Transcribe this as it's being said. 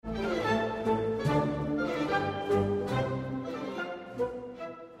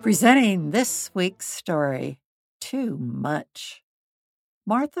Presenting this week's story, Too Much.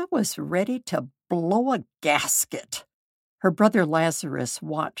 Martha was ready to blow a gasket. Her brother Lazarus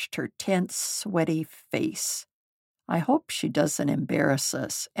watched her tense, sweaty face. I hope she doesn't embarrass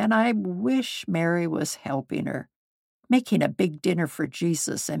us, and I wish Mary was helping her. Making a big dinner for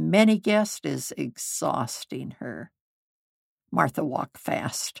Jesus and many guests is exhausting her. Martha walked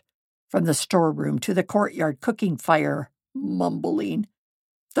fast, from the storeroom to the courtyard, cooking fire, mumbling,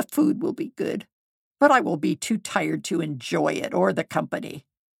 "The food will be good, but I will be too tired to enjoy it or the company."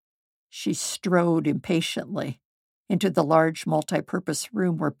 She strode impatiently into the large multi-purpose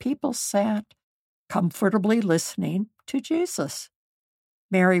room where people sat, comfortably listening to Jesus.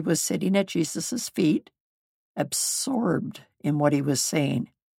 Mary was sitting at Jesus' feet, absorbed in what he was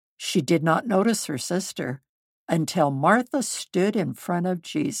saying. She did not notice her sister until Martha stood in front of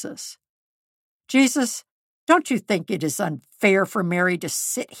Jesus. "Jesus, don't you think it is unfair for Mary to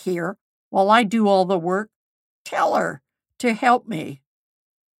sit here while I do all the work? Tell her to help me."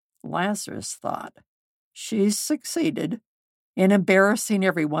 Lazarus thought, "She's succeeded in embarrassing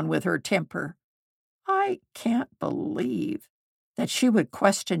everyone with her temper. I can't believe that she would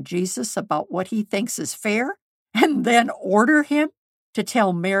question Jesus about what he thinks is fair and then order him to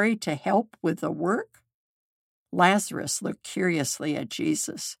tell Mary to help with the work." Lazarus looked curiously at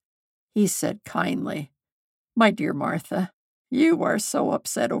Jesus. He said kindly, "My dear Martha, you are so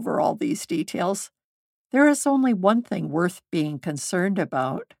upset over all these details. There is only one thing worth being concerned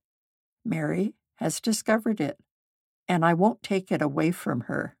about. Mary has discovered it, and I won't take it away from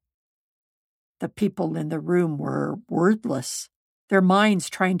her." The people in the room were wordless, their minds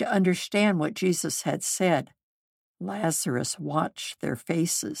trying to understand what Jesus had said. Lazarus watched their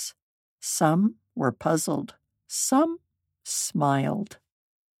faces. Some were puzzled, some smiled.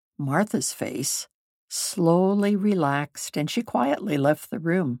 Martha's face slowly relaxed, and she quietly left the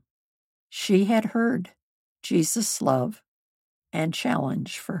room. She had heard Jesus' love and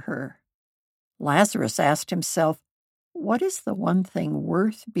challenge for her. Lazarus asked himself, what is the one thing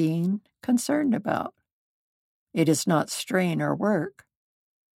worth being concerned about? It is not strain or work.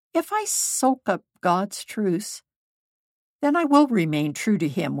 If I soak up God's truths, then I will remain true to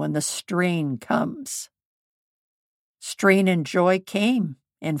him when the strain comes. Strain and joy came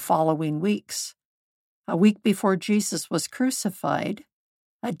in following weeks. A week before Jesus was crucified,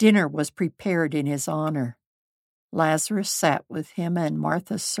 a dinner was prepared in his honor. Lazarus sat with him and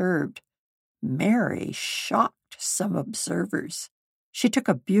Martha served. Mary shocked some observers. She took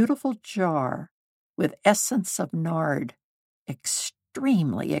a beautiful jar with essence of nard,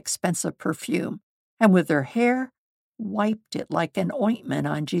 extremely expensive perfume, and with her hair wiped it like an ointment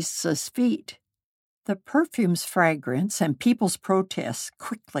on Jesus' feet. The perfume's fragrance and people's protests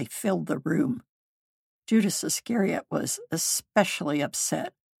quickly filled the room. Judas Iscariot was especially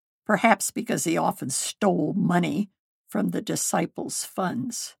upset, perhaps because he often stole money from the disciples'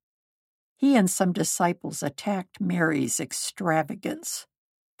 funds. He and some disciples attacked Mary's extravagance.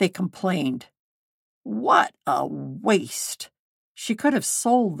 They complained, "What a waste! She could have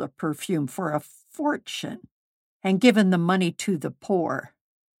sold the perfume for a fortune and given the money to the poor."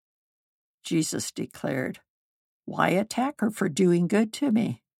 Jesus declared, "Why attack her for doing good to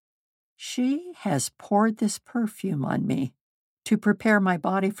me? She has poured this perfume on me to prepare my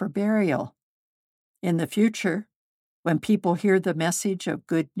body for burial. In the future, when people hear the message of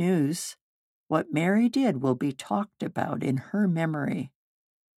good news, what Mary did will be talked about in her memory."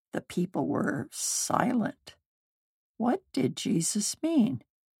 The people were silent. What did Jesus mean?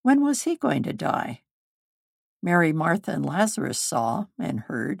 When was he going to die? Mary, Martha, and Lazarus saw and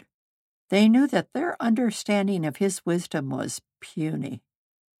heard. They knew that their understanding of his wisdom was puny,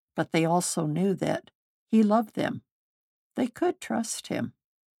 but they also knew that he loved them. They could trust him.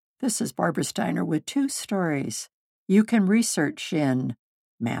 This is Barbara Steiner with two stories you can research in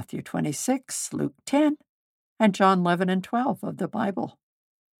Matthew 26, Luke 10, and John 11 and 12 of the Bible.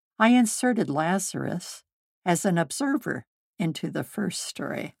 I inserted Lazarus as an observer into the first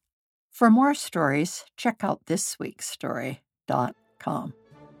story. For more stories, check out thisweekstory.com.